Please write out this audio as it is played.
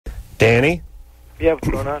Danny? Yeah, what's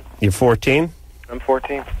going on? You're 14? I'm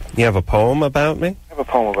 14. You have a poem about me? I have a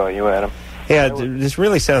poem about you, Adam. Yeah, this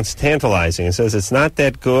really sounds tantalizing. It says it's not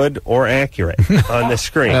that good or accurate on the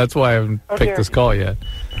screen. That's why I haven't picked this call yet.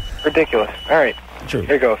 Ridiculous. All right, True.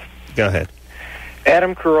 here goes. Go ahead.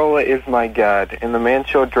 Adam Carolla is my god. In the man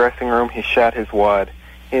show dressing room, he shot his wad.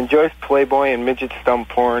 He enjoys Playboy and midget stump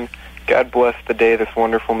porn. God bless the day this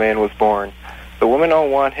wonderful man was born. The women all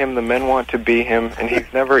want him, the men want to be him, and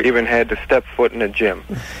he's never even had to step foot in a gym.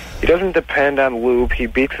 He doesn't depend on lube, he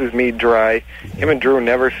beats his meat dry. Him and Drew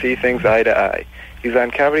never see things eye to eye. He's on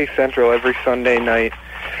Comedy Central every Sunday night.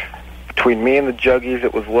 Between me and the juggies,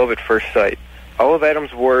 it was love at first sight. All of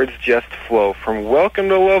Adam's words just flow, from welcome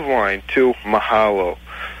to Loveline to mahalo.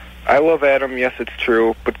 I love Adam, yes it's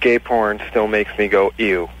true, but gay porn still makes me go,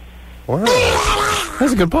 ew. Wow.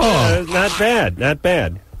 That's a good poem. Not bad, not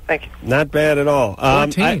bad. Thank you. Not bad at all.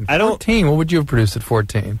 14. I don't. 14. What would you have produced at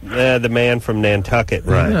 14? The man from Nantucket,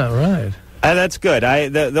 right? Yeah, right. That's good.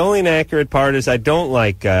 The only inaccurate part is I don't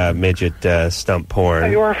like midget stump porn. Oh,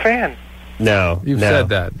 you were a fan. No, You've no. said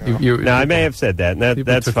that. No, I may have said that.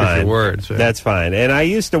 That's took fine. Your words, right? That's fine. And I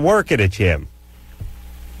used to work at a gym.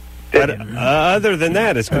 But other than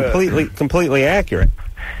that, it's completely accurate.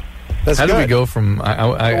 That's How good. did we go from...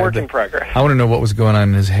 a work in progress. I want to know what was going on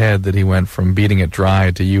in his head that he went from beating it dry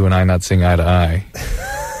to you and I not seeing eye to eye.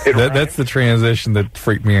 That's the transition that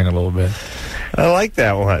freaked me in a little bit. I like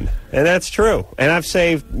that one. And that's true. And I've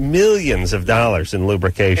saved millions of dollars in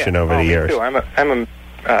lubrication over the years. Me too. I'm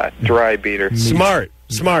a dry beater. Smart.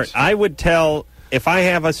 I would tell, if I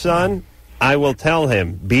have a son, I will tell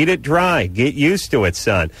him, beat it dry. Get used to it,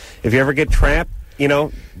 son. If you ever get trapped,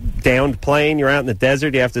 downed plane, you're out in the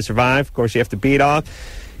desert, you have to survive. Of course, you have to beat off.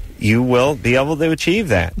 You will be able to achieve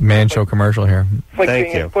that. Man show commercial here. It's like Thank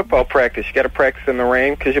being you. in football practice. You got to practice in the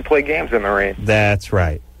rain because you play games in the rain. That's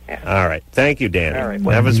right. Yeah. All right. Thank you, Danny. All right.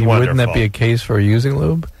 That was wonderful. Wouldn't that be a case for using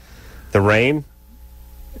lube? The rain?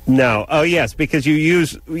 No. Oh, yes, because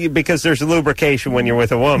because there's lubrication when you're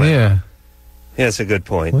with a woman. Yeah. That's a good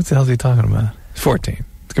point. What the hell is he talking about? 14.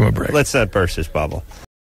 Let's give him a break. Let's not burst his bubble.